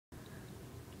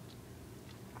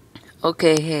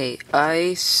Okay, hey,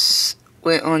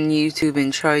 went on YouTube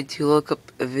and tried to look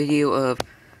up a video of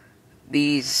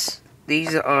these.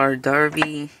 These are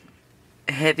Darby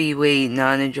heavyweight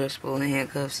non-adjustable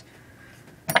handcuffs,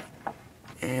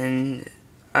 and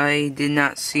I did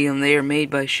not see them. They are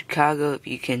made by Chicago. If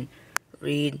you can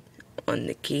read on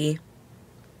the key,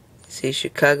 say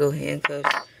Chicago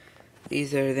handcuffs.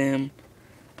 These are them.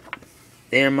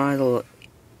 They are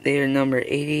number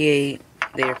 88.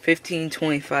 They are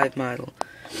 1525 model.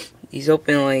 These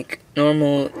open like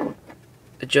normal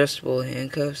adjustable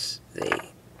handcuffs.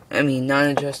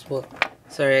 Non-adjustable.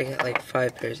 Sorry, I got like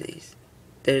 5 pairs of these.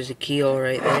 There's a keyhole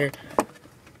right there.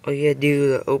 All you gotta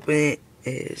do to open it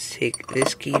is take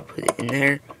this key, put it in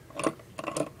there,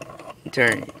 and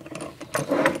turn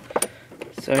it.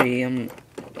 Sorry, I'm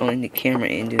holding the camera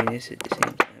and doing this at the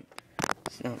same time.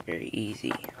 It's not very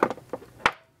easy.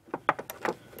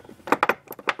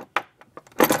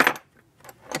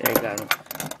 There, I got them.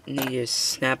 And they just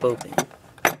snap open.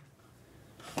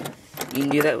 You can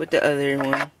do that with the other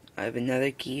one. I have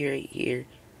another key right here.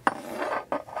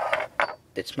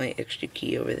 That's my extra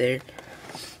key over there.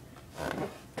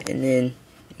 And then,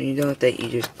 when you're done with that, you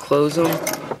just close them.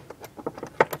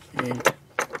 And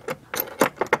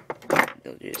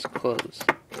they'll just close.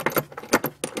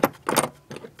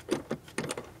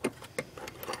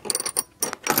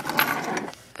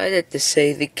 I'd have to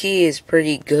say the key is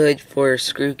pretty good for a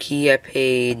screw key. I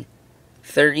paid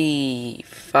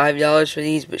 $35 for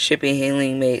these, but shipping and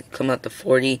handling may come out to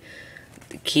 $40.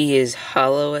 The key is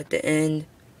hollow at the end.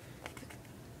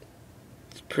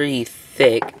 It's pretty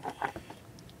thick.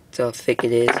 That's how thick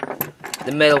it is.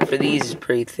 The metal for these is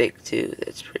pretty thick too.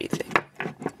 That's pretty thick.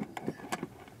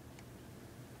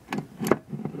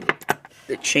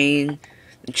 The chain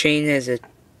has a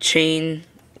chain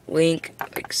link,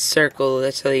 like circle.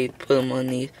 That's how you put them on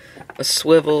these. A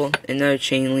swivel, another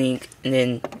chain link, and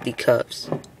then the cuffs.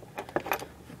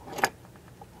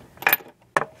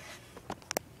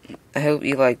 I hope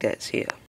you like that. See ya.